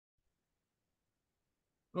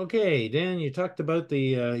Okay, Dan, you talked about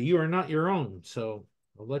the you are not your own, so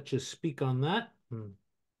I'll let you speak on that.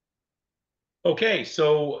 Okay,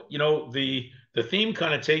 so the theme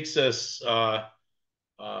kind of takes us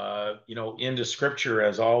into scripture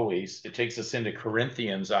as always. It takes us into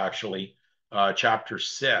Corinthians actually, chapter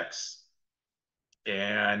 6.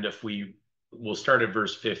 And if we'll start at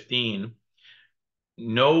verse 15.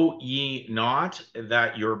 Know ye not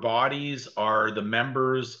that your bodies are the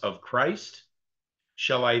members of Christ?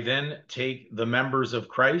 Shall I then take the members of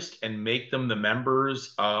Christ and make them the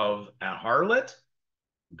members of a harlot?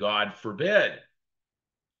 God forbid.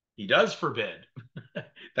 He does forbid.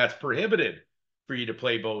 That's prohibited for you to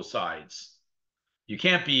play both sides. You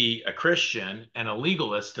can't be a Christian and a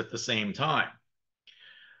legalist at the same time.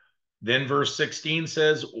 Then verse 16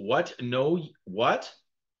 says, What know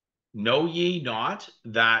ye not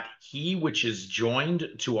that he which is joined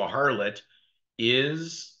to a harlot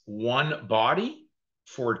is one body?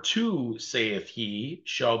 For two, saith he,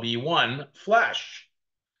 shall be one flesh.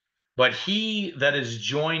 But he that is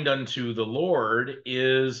joined unto the Lord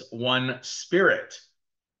is one spirit.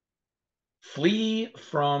 Flee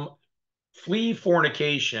from Flee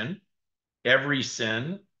fornication. Every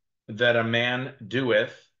sin that a man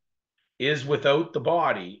doeth is without the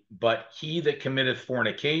body, but he that committeth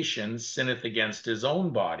fornication sinneth against his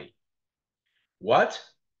own body. What?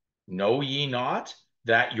 Know ye not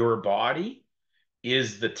that your body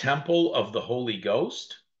is the temple of the Holy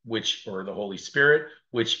Ghost, which, or the Holy Spirit,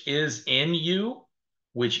 which is in you,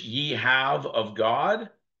 which ye have of God,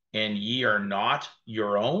 and ye are not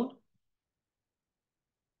your own?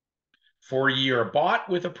 For ye are bought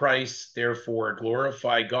with a price, therefore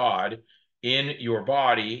glorify God in your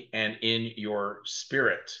body and in your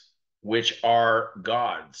spirit, which are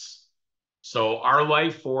God's. So our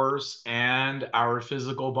life force and our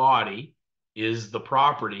physical body is the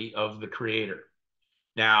property of the Creator.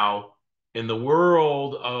 Now, in the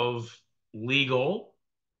world of legal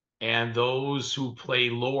and those who play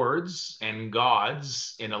lords and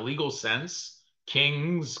gods in a legal sense,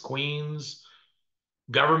 kings, queens,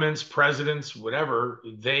 governments, presidents, whatever,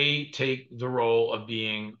 they take the role of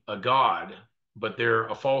being a god, but they're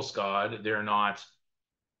a false god. They're not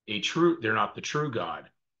the true God.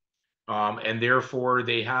 And therefore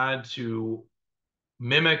they had to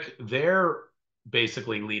mimic their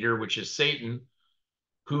basically leader, which is Satan,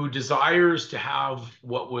 who desires to have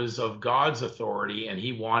what was of God's authority, and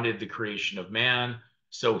he wanted the creation of man.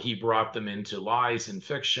 So he brought them into lies and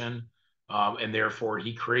fiction. And therefore,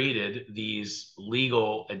 he created these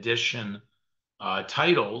legal addition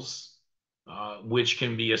titles, which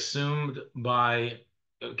can be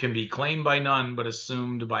claimed by none, but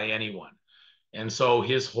assumed by anyone. And so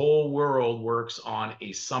his whole world works on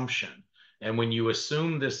assumption. And when you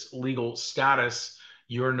assume this legal status,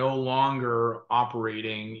 you're no longer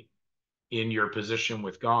operating in your position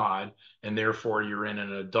with God, and therefore you're in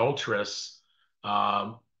an adulterous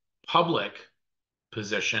um, public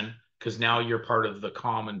position because now you're part of the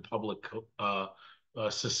common public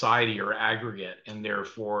society or aggregate, and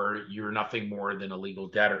therefore you're nothing more than a legal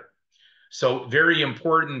debtor. So, very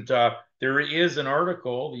important. There is an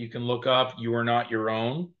article that you can look up. You are not your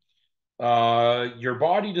own. Your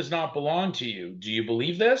body does not belong to you. Do you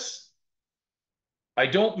believe this? I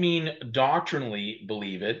don't mean doctrinally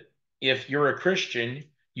believe it. If you're a Christian,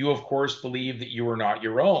 you of course believe that you are not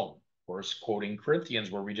your own. Of course, quoting Corinthians,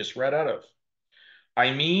 where we just read out of.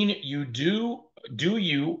 I mean, do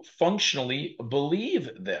you functionally believe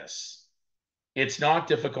this? It's not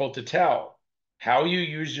difficult to tell. How you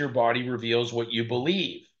use your body reveals what you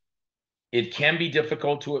believe. It can be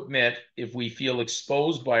difficult to admit if we feel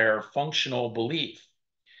exposed by our functional belief.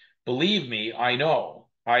 Believe me, I know.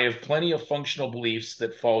 I have plenty of functional beliefs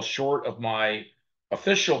that fall short of my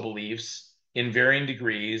official beliefs in varying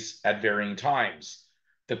degrees at varying times.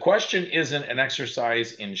 The question isn't an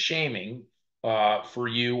exercise in shaming for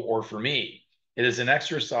you or for me. It is an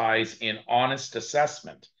exercise in honest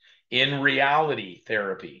assessment, in reality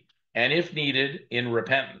therapy, and if needed, in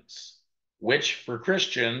repentance, which for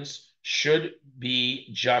Christians should be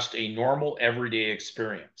just a normal everyday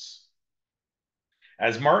experience.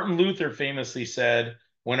 As Martin Luther famously said,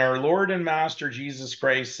 when our Lord and Master Jesus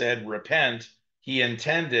Christ said, repent, he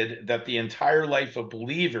intended that the entire life of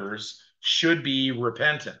believers should be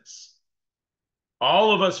repentance.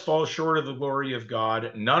 All of us fall short of the glory of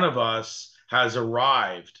God. None of us has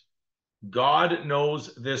arrived. God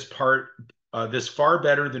knows this far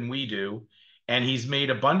better than we do, and He's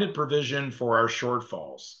made abundant provision for our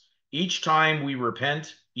shortfalls. Each time we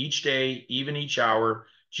repent, each day, even each hour,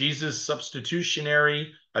 Jesus'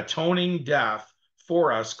 substitutionary atoning death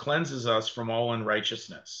for us cleanses us from all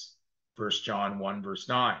unrighteousness. 1 John 1, verse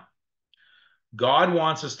 9. God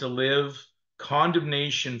wants us to live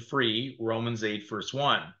condemnation free, Romans 8, verse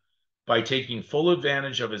 1, by taking full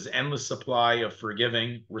advantage of his endless supply of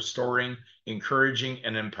forgiving, restoring, encouraging,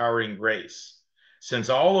 and empowering grace. Since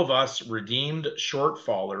all of us redeemed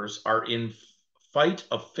shortfallers are in fight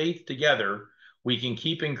of faith together, we can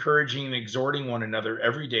keep encouraging and exhorting one another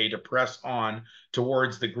every day to press on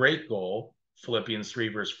towards the great goal, Philippians 3,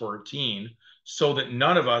 verse 14, so that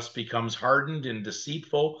none of us becomes hardened in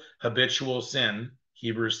deceitful, habitual sin,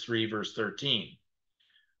 Hebrews 3, verse 13.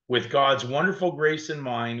 With God's wonderful grace in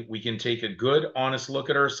mind, we can take a good, honest look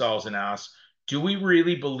at ourselves and ask, do we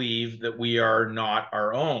really believe that we are not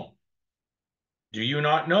our own? Do you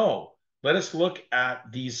not know? Let us look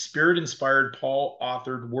at these spirit-inspired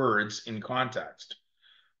Paul-authored words in context.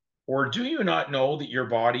 Or do you not know that your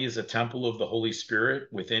body is a temple of the Holy Spirit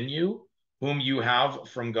within you, whom you have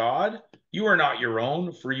from God? You are not your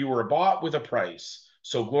own, for you were bought with a price.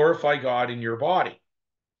 So glorify God in your body.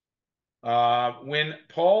 When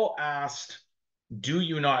Paul asked, do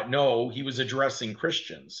you not know, he was addressing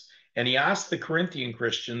Christians. And he asked the Corinthian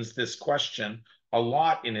Christians this question a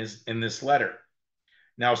lot in this letter.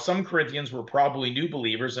 Now, some Corinthians were probably new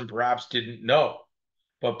believers and perhaps didn't know.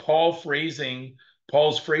 But Paul's phrasing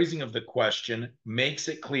of the question makes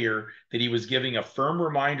it clear that he was giving a firm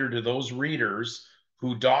reminder to those readers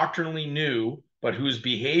who doctrinally knew, but whose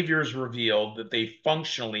behaviors revealed that they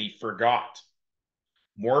functionally forgot.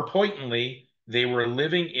 More pointedly, they were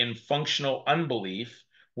living in functional unbelief,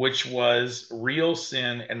 which was real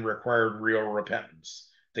sin and required real repentance.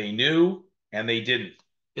 They knew and they didn't.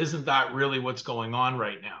 Isn't that really what's going on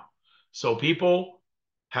right now? So people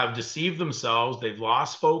have deceived themselves. They've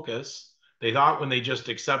lost focus. They thought when they just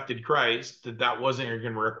accepted Christ that that wasn't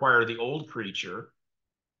going to require the old creature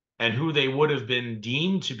and who they would have been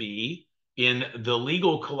deemed to be in the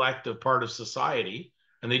legal collective part of society.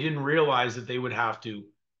 And they didn't realize that they would have to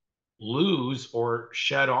lose or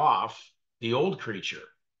shed off the old creature.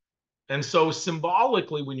 And so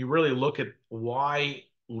symbolically, when you really look at why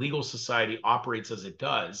legal society operates as it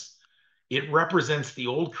does, it represents the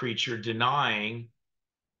old creature denying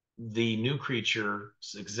the new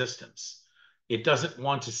creature's existence. It doesn't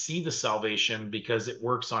want to see the salvation because it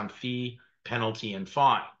works on fee, penalty, and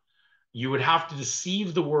fine. You would have to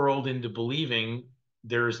deceive the world into believing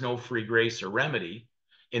there is no free grace or remedy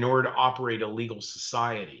in order to operate a legal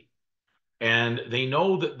society. And they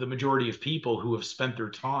know that the majority of people who have spent their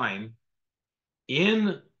time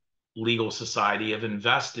in legal society have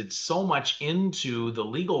invested so much into the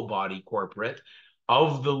legal body corporate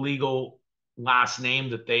of the legal last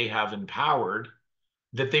name that they have empowered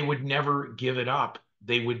that they would never give it up.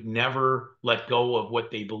 They would never let go of what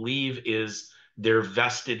they believe is their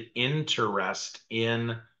vested interest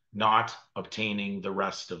in not obtaining the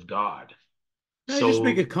rest of God. Can I just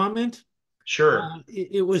make So, a comment? sure.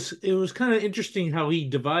 It was kind of interesting how he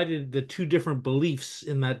divided the two different beliefs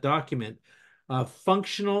in that document,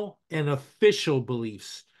 functional and official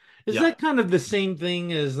beliefs. Is Yeah. that kind of the same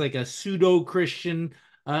thing as like a pseudo Christian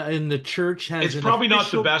in the church has It's an probably not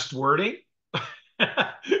the official, best wording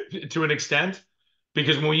to an extent,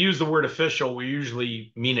 because when we use the word official, we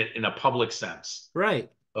usually mean it in a public sense. right?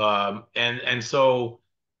 And so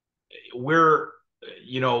we're,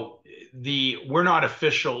 you know, we're not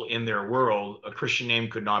official in their world. A Christian name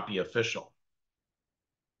could not be official.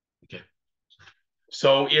 Okay.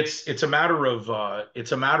 So it's a matter of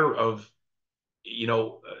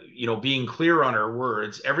being clear on our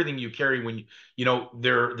words. Everything you carry when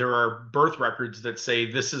there are birth records that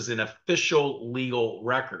say this is an official legal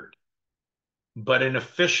record, but an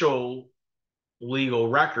official legal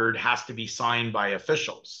record has to be signed by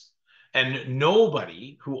officials. And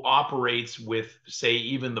nobody who operates with, say,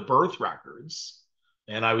 even the birth records,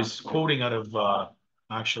 and I was quoting out of,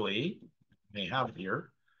 actually, may have it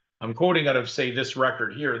here. I'm quoting out of, say, this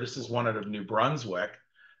record here. This is one out of New Brunswick.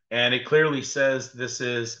 And it clearly says this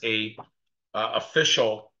is a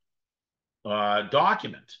official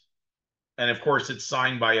document. And of course, it's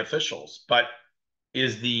signed by officials. But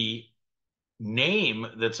is the name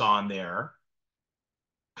that's on there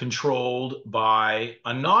controlled by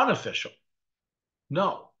a non-official?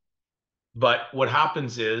 No. But what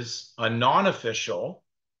happens is a non-official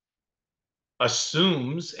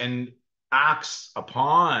assumes and acts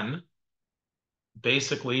upon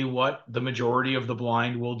basically what the majority of the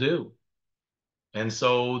blind will do. And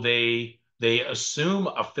so they assume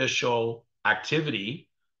official activity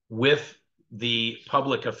with the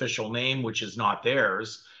public official name, which is not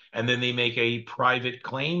theirs, and then they make a private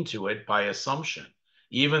claim to it by assumption,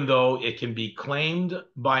 even though it can be claimed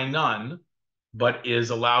by none, but is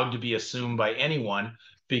allowed to be assumed by anyone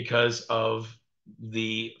because of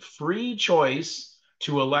the free choice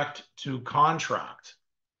to elect to contract.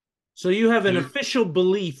 So you have an You, official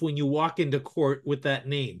belief when you walk into court with that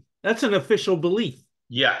name. That's an official belief.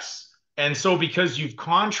 yes. And so because you've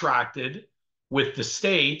contracted with the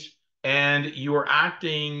state and you're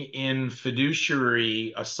acting in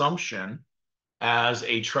fiduciary assumption as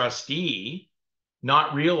a trustee,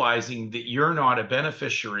 not realizing that you're not a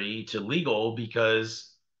beneficiary to legal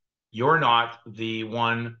because you're not the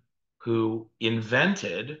one who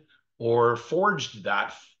invented or forged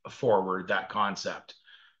that forward, that concept.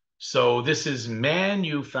 So this is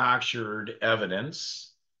manufactured evidence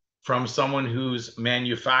from someone who's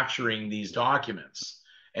manufacturing these documents.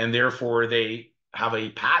 And therefore, they have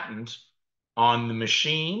a patent on the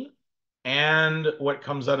machine and what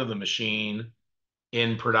comes out of the machine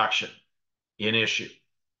in production, in issue.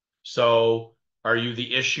 So, are you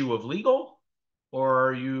the issue of legal or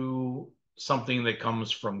are you something that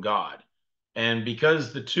comes from God? And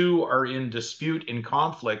because the two are in dispute, in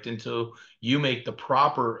conflict, until you make the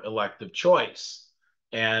proper elective choice,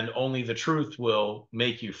 and only the truth will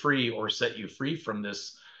make you free or set you free from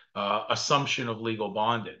this assumption of legal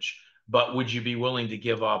bondage. But would you be willing to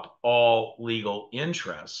give up all legal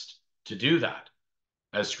interest to do that?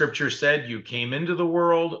 As scripture said, you came into the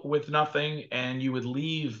world with nothing and you would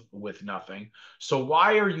leave with nothing. So,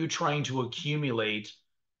 why are you trying to accumulate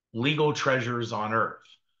legal treasures on earth?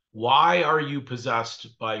 Why are you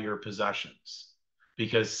possessed by your possessions?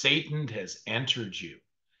 Because Satan has entered you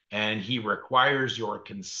and he requires your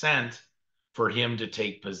consent for him to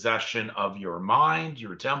take possession of your mind,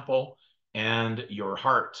 your temple, and your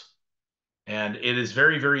heart. And it is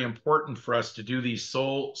very, very important for us to do these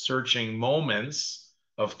soul searching moments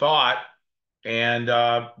of thought. And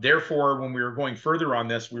therefore, when we were going further on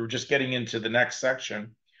this, we were just getting into the next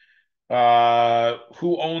section.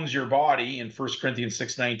 Who owns your body in 1 Corinthians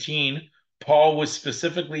 6:19? Paul was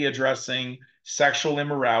specifically addressing sexual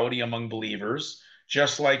immorality among believers.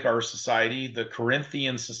 Just like our society, the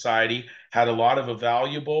Corinthian society had a lot of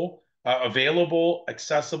available,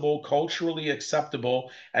 accessible, culturally acceptable,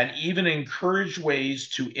 and even encouraged ways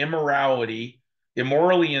to immorally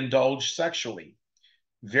indulge sexually.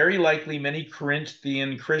 Very likely many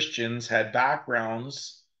Corinthian Christians had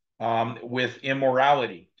backgrounds with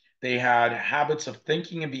immorality. They had habits of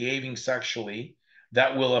thinking and behaving sexually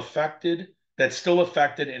that still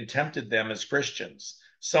affected and tempted them as Christians.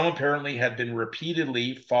 Some apparently had been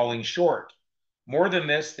repeatedly falling short. More than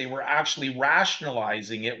this, they were actually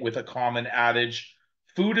rationalizing it with a common adage: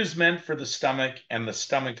 food is meant for the stomach and the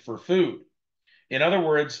stomach for food. In other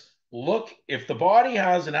words, look, if the body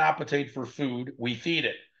has an appetite for food, we feed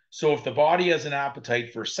it. So if the body has an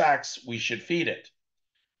appetite for sex, we should feed it.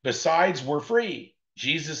 Besides, we're free.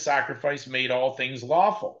 Jesus' sacrifice made all things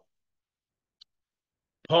lawful.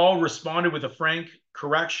 Paul responded with a frank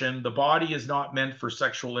correction: the body is not meant for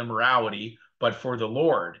sexual immorality, but for the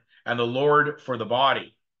Lord, and the Lord for the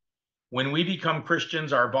body. When we become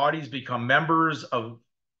Christians, our bodies become members of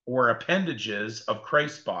or appendages of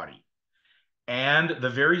Christ's body. And the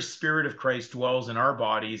very Spirit of Christ dwells in our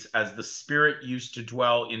bodies as the Spirit used to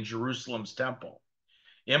dwell in Jerusalem's temple.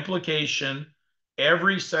 Implication: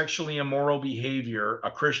 every sexually immoral behavior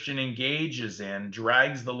a Christian engages in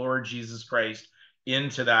drags the Lord Jesus Christ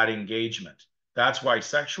into that engagement. That's why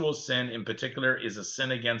sexual sin, in particular, is a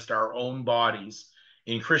sin against our own bodies.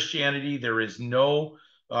 In Christianity, there is no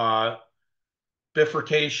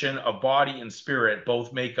bifurcation of body and spirit.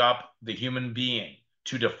 Both make up the human being.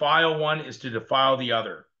 To defile one is to defile the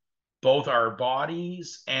other. Both our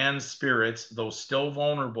bodies and spirits, though still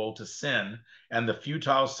vulnerable to sin and the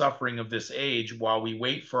futile suffering of this age while we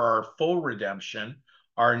wait for our full redemption,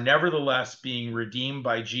 are nevertheless being redeemed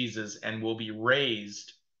by Jesus and will be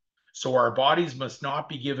raised. So our bodies must not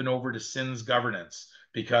be given over to sin's governance,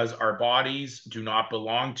 because our bodies do not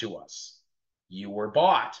belong to us. You were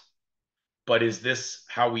bought. But is this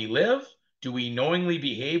how we live? Do we knowingly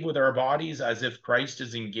behave with our bodies as if Christ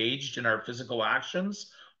is engaged in our physical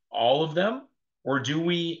actions, all of them? Or do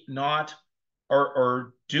we not,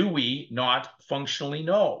 or do we not functionally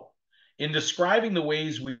know? In describing the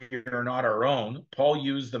ways we are not our own, Paul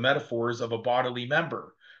used the metaphors of a bodily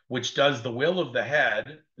member, which does the will of the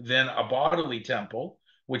head, then a bodily temple,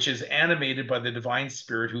 which is animated by the divine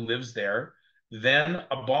spirit who lives there, then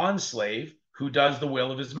a bond slave who does the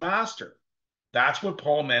will of his master. That's what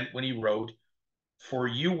Paul meant when he wrote, "For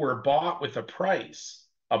you were bought with a price."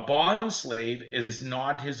 A bond slave is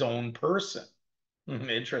not his own person.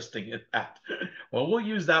 Interesting in that. Well, we'll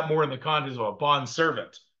use that more in the context of a bond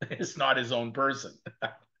servant. It's not his own person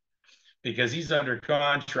because he's under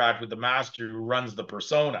contract with the master who runs the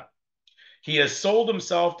persona. He has sold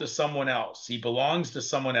himself to someone else. He belongs to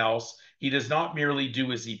someone else. He does not merely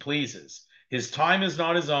do as he pleases. His time is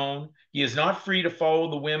not his own. He is not free to follow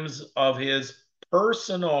the whims of his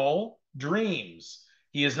personal dreams.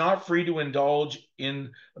 He is not free to indulge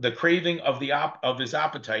in the craving of his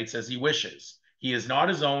appetites as he wishes. He is not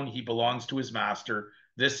his own. He belongs to his master.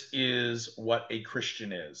 This is what a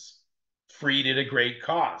Christian is, freed at a great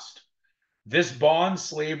cost. This bond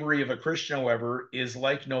slavery of a Christian, however, is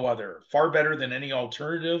like no other, far better than any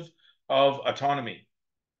alternative of autonomy.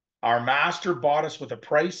 Our master bought us with a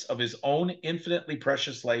price of his own infinitely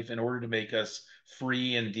precious life in order to make us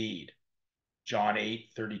free indeed. John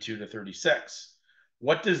 8:32 to 36.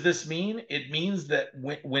 What does this mean? It means that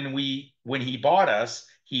when he bought us,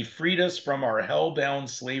 he freed us from our hell-bound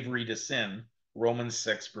slavery to sin. Romans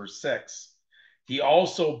 6, verse 6. He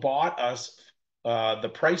also bought us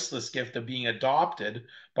the priceless gift of being adopted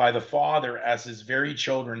by the Father as his very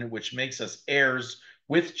children, which makes us heirs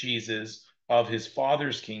with Jesus of his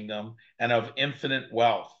Father's kingdom and of infinite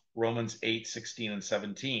wealth. Romans 8:16 and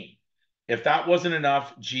 17. If that wasn't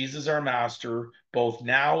enough, Jesus, our master, both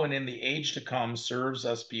now and in the age to come, serves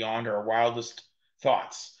us beyond our wildest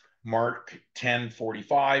thoughts. Mark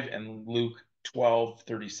 10:45 and Luke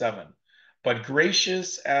 12:37. But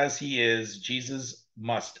gracious as he is, Jesus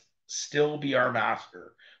must still be our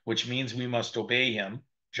master, which means we must obey him.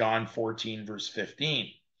 John 14, verse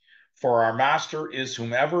 15. For our master is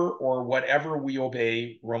whomever or whatever we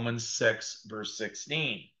obey. Romans 6, verse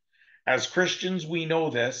 16. As Christians, we know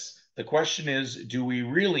this. The question is, do we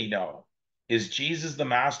really know? Is Jesus the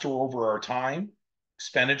master over our time,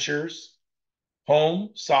 expenditures,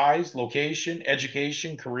 home, size, location,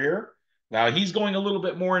 education, career? Now, he's going a little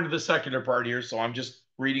bit more into the secular part here, so I'm just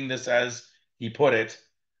reading this as he put it.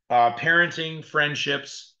 Parenting,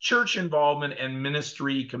 friendships, church involvement, and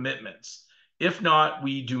ministry commitments. If not,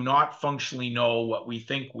 we do not functionally know what we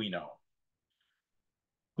think we know.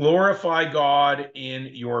 Glorify God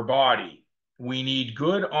in your body. We need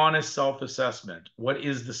good, honest self assessment. What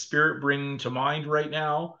is the Spirit bringing to mind right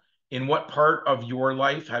now? In what part of your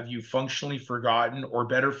life have you functionally forgotten, or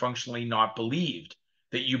better, functionally not believed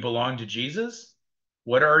that you belong to Jesus?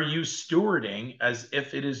 What are you stewarding as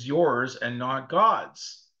if it is yours and not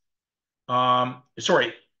God's?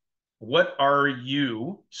 Sorry, what are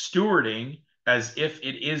you stewarding as if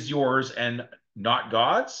it is yours and not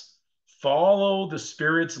God's? Follow the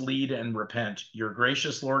Spirit's lead and repent. Your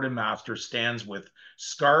gracious Lord and Master stands with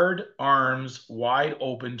scarred arms wide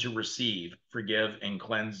open to receive, forgive, and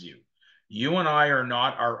cleanse you. You and I are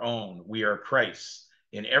not our own. We are Christ's.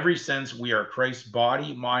 In every sense, we are Christ's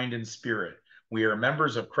body, mind, and spirit. We are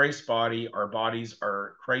members of Christ's body. Our bodies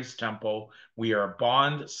are Christ's temple. We are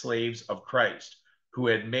bond slaves of Christ, who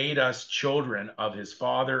had made us children of his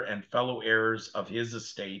Father and fellow heirs of his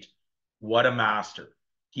estate. What a master.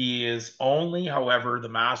 He is only, however, the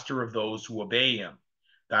master of those who obey him.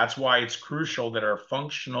 That's why it's crucial that our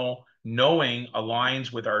functional knowing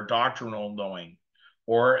aligns with our doctrinal knowing.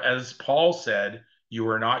 Or, as Paul said, you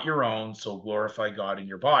are not your own, so glorify God in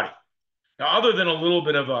your body. Now, other than a little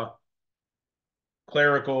bit of a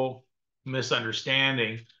clerical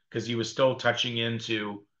misunderstanding, because he was still touching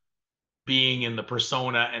into being in the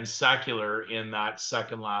persona and secular in that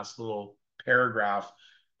second last little paragraph.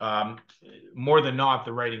 Um, More than not,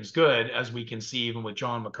 the writing's good, as we can see even with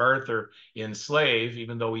John MacArthur in Slave,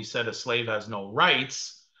 even though he said a slave has no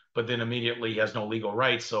rights, but then immediately he has no legal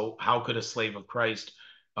rights. So how could a slave of Christ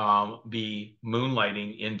be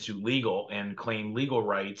moonlighting into legal and claim legal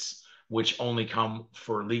rights, which only come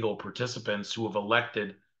for legal participants who have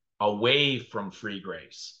elected away from free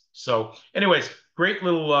grace? So, anyways, great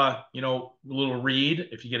little little read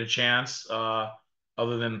if you get a chance.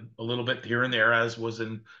 Other than a little bit here and there, as was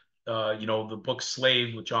in the book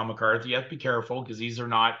Slave with John MacArthur. You have to be careful because these are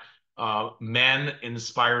not men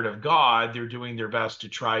inspired of God. They're doing their best to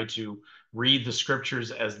try to read the scriptures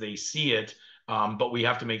as they see it. But we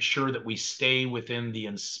have to make sure that we stay within the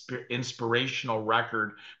inspirational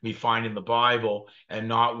record we find in the Bible and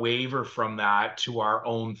not waver from that to our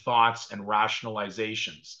own thoughts and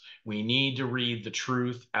rationalizations. We need to read the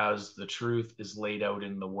truth as the truth is laid out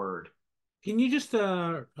in the word. Can you just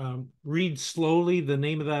read slowly the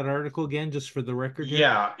name of that article again, just for the record here?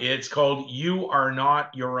 Yeah, it's called You Are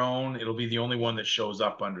Not Your Own. It'll be the only one that shows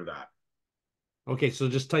up under that. Okay, so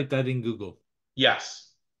just type that in Google.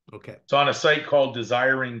 Yes. Okay. It's on a site called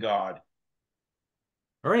Desiring God.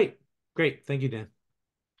 All right. Great. Thank you, Dan.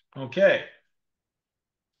 Okay.